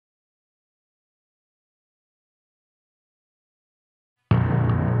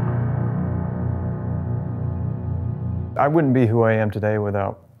I wouldn't be who I am today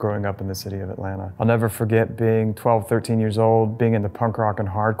without growing up in the city of Atlanta. I'll never forget being 12, 13 years old, being into punk rock and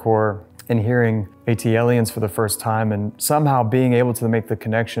hardcore, and hearing ATLiens for the first time, and somehow being able to make the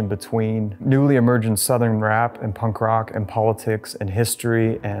connection between newly emergent Southern rap and punk rock and politics and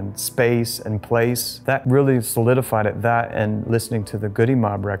history and space and place. That really solidified it. That and listening to the Goody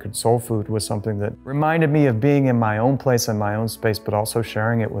Mob record, Soul Food, was something that reminded me of being in my own place and my own space, but also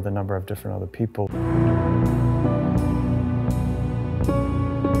sharing it with a number of different other people.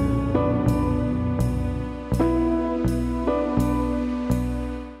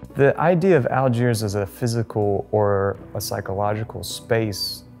 The idea of Algiers as a physical or a psychological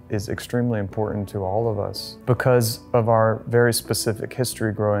space is extremely important to all of us because of our very specific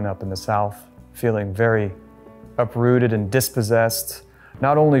history growing up in the South, feeling very uprooted and dispossessed,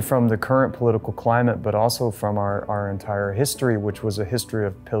 not only from the current political climate, but also from our entire history, which was a history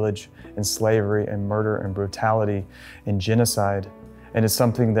of pillage and slavery and murder and brutality and genocide. And it's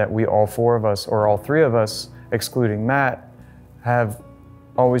something that we, all four of us, or all three of us, excluding Matt, have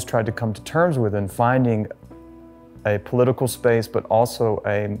always tried to come to terms with, in finding a political space, but also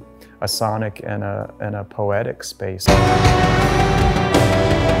a sonic and a poetic space.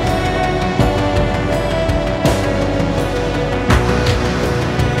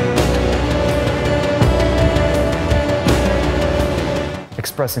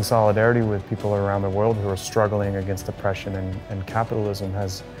 Expressing solidarity with people around the world who are struggling against oppression and capitalism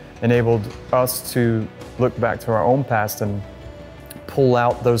has enabled us to look back to our own past and pull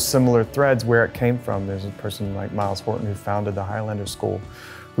out those similar threads where it came from. There's a person like Miles Horton who founded the Highlander School,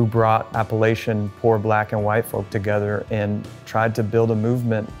 who brought Appalachian poor black and white folk together and tried to build a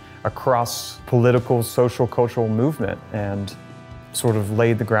movement across political, social, cultural movement, and sort of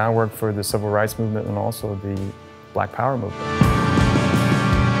laid the groundwork for the civil rights movement and also the Black Power movement.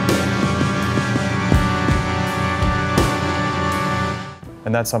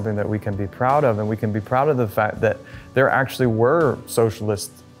 And that's something that we can be proud of, and we can be proud of the fact that there actually were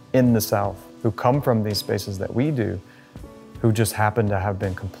socialists in the South who come from these spaces that we do, who just happen to have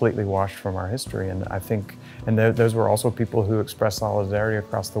been completely washed from our history. And I think, and those were also people who expressed solidarity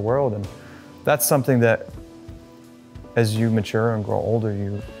across the world. And that's something that, as you mature and grow older,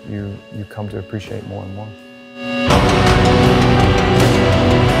 you come to appreciate more and more.